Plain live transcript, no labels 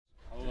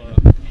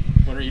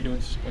are you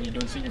doing when you're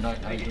doing senior night?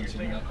 How are you doing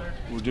senior night?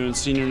 We're doing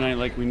senior night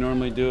like we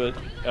normally do it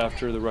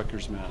after the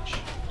Rutgers match.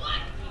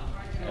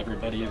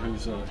 Everybody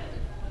who's there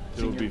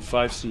will be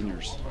 5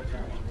 seniors.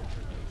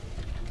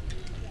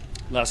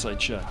 Last I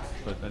checked,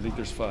 but I think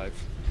there's 5.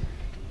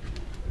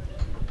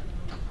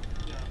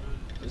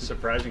 Is it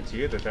surprising to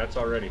you that that's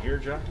already here,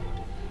 John?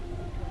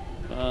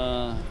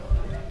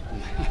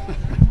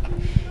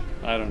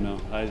 I don't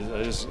know. I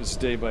just it's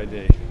day by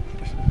day.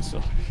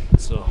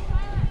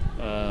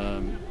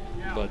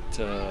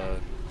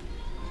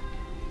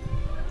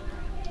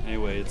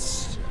 Anyway,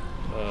 it's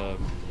I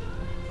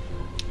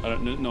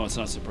don't know. It's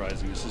not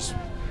surprising. It's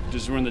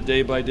just we're in the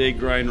day by day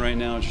grind right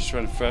now. Just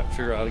trying to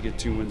figure out how to get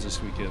 2 wins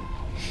this weekend.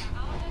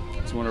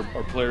 It's one of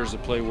our players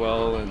that play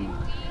well and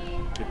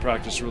they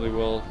practice really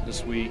well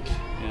this week,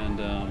 and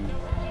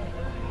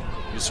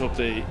just hope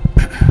they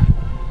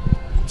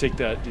take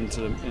that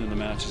into the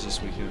matches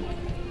this weekend.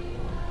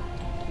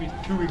 I mean,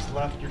 2 weeks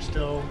left. You're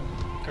still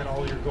got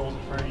all your goals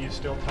in front of you.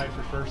 Still tied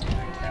for first in the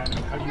Big Ten.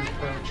 How do you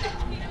approach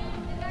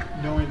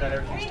knowing that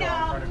everything's still in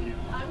front of you?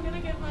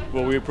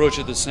 Well, we approach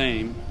it the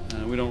same.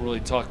 We don't really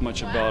talk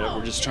much about it.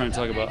 We're just trying to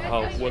talk about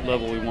what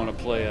level we want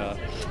to play at.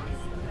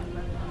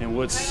 And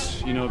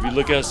what's, if you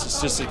look at it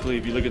statistically,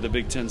 if you look at the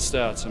Big Ten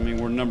stats, I mean,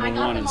 we're number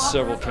 1 in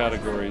several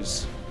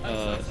categories.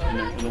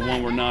 And the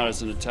one we're not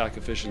is in attack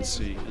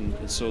efficiency.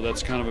 And so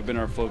that's kind of been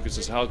our focus,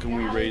 is how can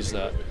we raise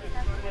that?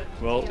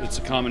 Well, it's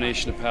a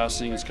combination of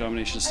passing, it's a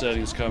combination of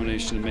setting, it's a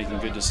combination of making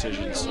good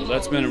decisions. So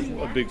that's been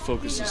a big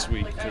focus this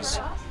week, because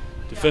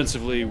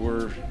defensively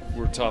we're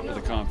top of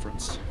the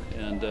conference,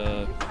 and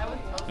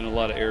in a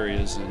lot of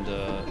areas, and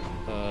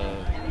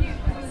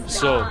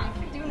so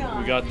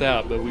we got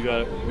that, but we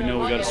know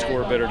we got to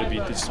score better to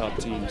beat these top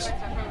teams.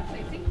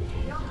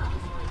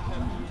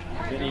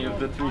 Any of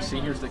the 3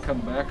 seniors that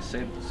come back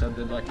said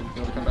they'd like to be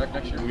able to come back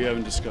next year? We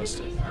haven't discussed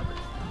it.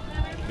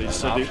 They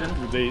said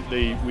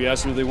we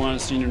asked them if they wanted a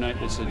senior night.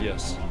 They said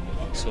yes.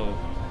 So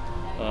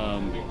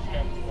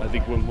I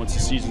think once the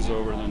season's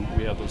over, then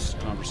we have those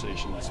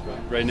conversations. But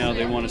right now,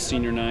 they want a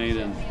senior night,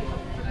 and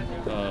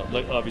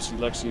obviously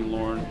Lexi and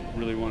Lauren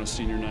really want a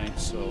senior night.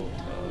 So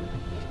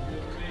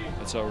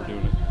that's how we're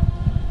doing it.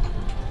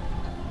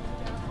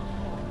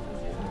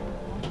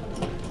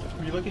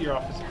 When you look at your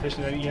offensive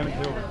efficiency, you haven't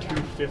hit over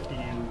 250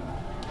 in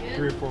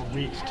 3 or 4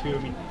 weeks too. I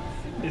mean,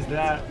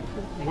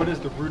 what is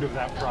the root of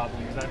that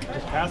problem? Is that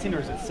just passing, or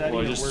is it setting?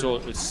 Well,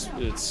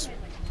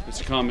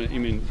 it's a common. I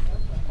mean,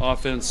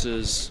 offense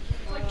is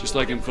just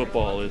like in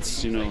football.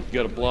 It's you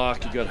got to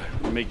block, you got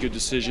to make good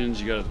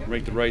decisions, you got to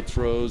make the right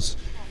throws.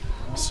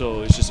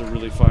 So it's just a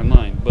really fine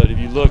line. But if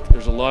you look,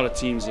 there's a lot of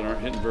teams that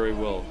aren't hitting very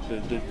well.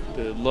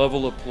 The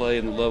level of play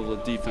and the level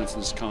of defense in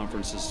this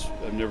conference is,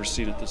 I've never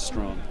seen it this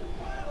strong.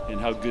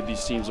 And how good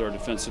these teams are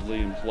defensively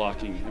and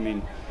blocking. I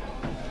mean,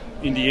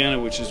 Indiana,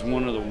 which is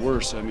one of the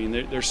worst, I mean,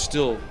 they're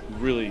still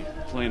really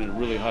playing at a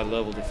really high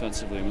level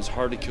defensively. I mean, it's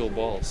hard to kill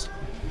balls.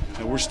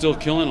 And we're still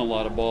killing a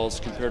lot of balls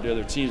compared to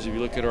other teams. If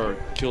you look at our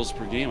kills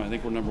per game, I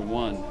think we're number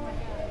 1.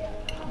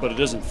 But it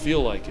doesn't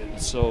feel like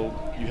it. So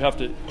you have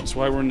to, that's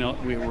why we're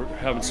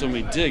having so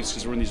many digs,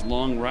 because we're in these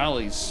long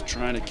rallies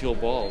trying to kill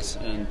balls.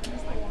 And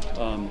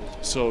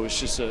so it's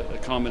just a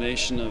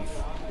combination of,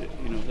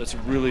 that's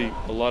really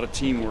a lot of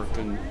teamwork,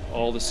 and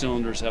all the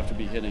cylinders have to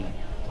be hitting.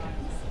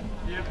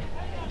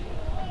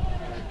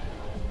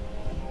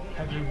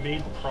 Have you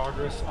made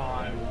progress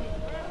on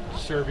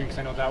serving? Because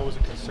I know that was a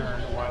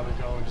concern a while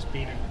ago, and just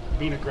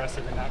being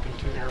aggressive and not being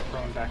too error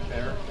prone back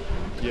there.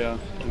 Yeah,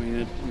 I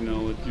mean,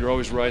 you're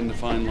always riding the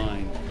fine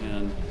line,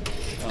 and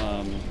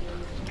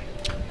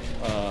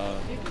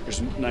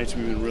there's nights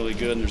we've been really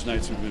good, and there's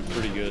nights we've been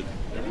pretty good.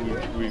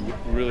 We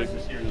really,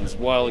 it was a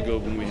while ago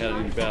when we had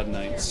any bad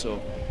nights.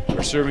 So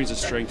our serving is a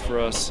strength for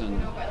us,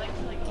 and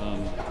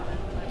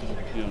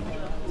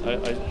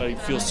I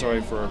feel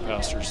sorry for our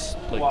passers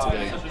like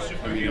today.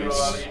 I mean,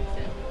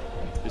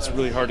 it's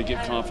really hard to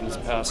get confidence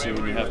passing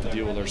when we have to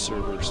deal with our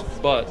servers.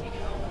 But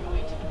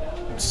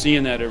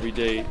seeing that every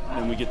day,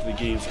 when we get to the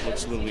games, it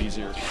looks a little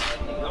easier.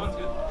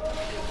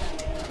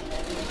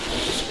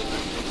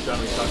 John,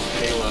 we talked to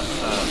Kayla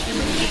a few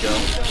minutes ago.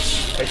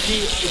 Has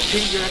she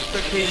exceeded your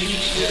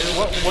expectations?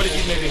 What did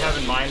you maybe have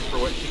in mind for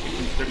what she could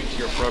contribute to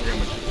your program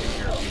when she came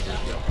here a few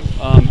years ago?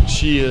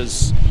 She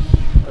is,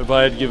 if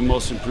I had to give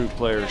most improved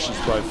player, she's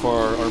by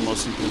far our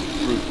most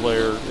improved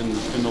player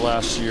in the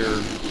last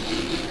year.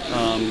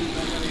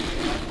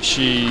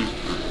 She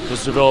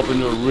has developed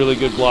into a really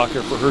good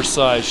blocker. For her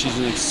size, she's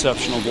an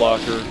exceptional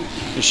blocker.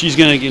 And she's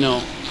going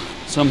to,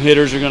 some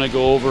hitters are going to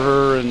go over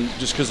her and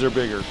just because they're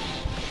bigger.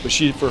 But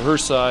for her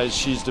size,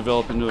 she's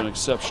developed into an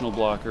exceptional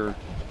blocker.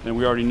 And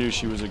we already knew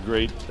she was a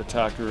great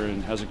attacker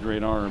and has a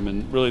great arm.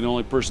 And really the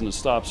only person that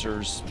stops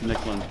her is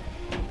Nicklin.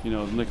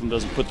 Nicklin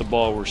doesn't put the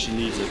ball where she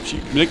needs it.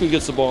 Nicklin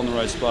gets the ball in the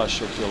right spot,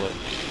 she'll kill it.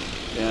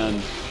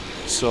 And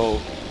so,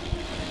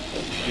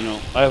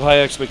 I have high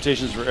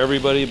expectations for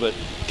everybody, but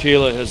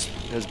Kayla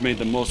has made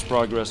the most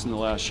progress in the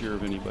last year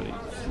of anybody.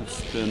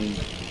 It's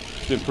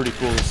been pretty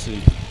cool to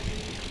see.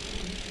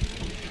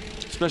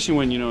 especially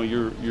when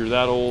you're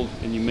that old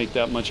and you make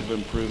that much of an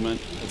improvement.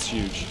 It's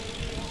huge.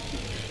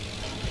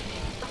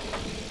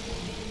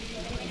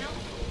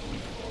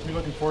 What are you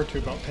looking forward to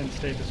about Penn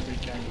State this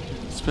weekend?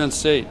 It's Penn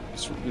State.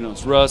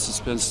 It's Russ. It's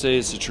Penn State.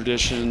 It's a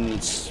tradition.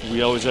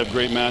 We always have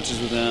great matches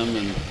with them,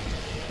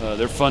 and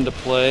they're fun to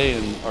play.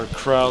 And our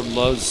crowd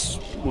loves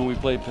when we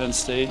play Penn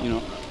State.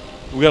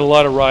 We got a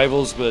lot of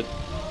rivals, but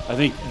I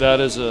think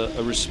that is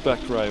a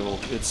respect rival.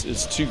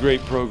 It's two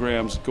great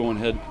programs going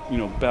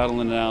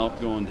battling it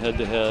out, going head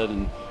to head,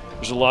 and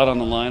there's a lot on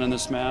the line on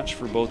this match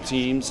for both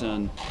teams,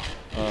 and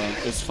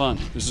it's fun.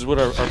 This is what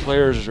our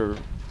players are.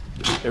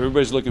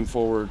 Everybody's looking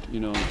forward,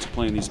 to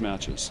playing these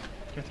matches.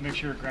 You have to make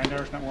sure your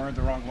granddaughter's not wearing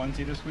the wrong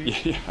onesie this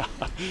week. Yeah,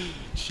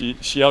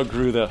 she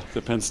outgrew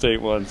the Penn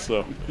State one,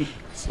 so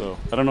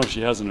I don't know if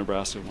she has a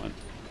Nebraska one.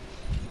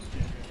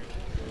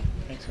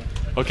 Thanks.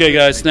 Okay,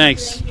 guys,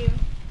 thanks. Thank you.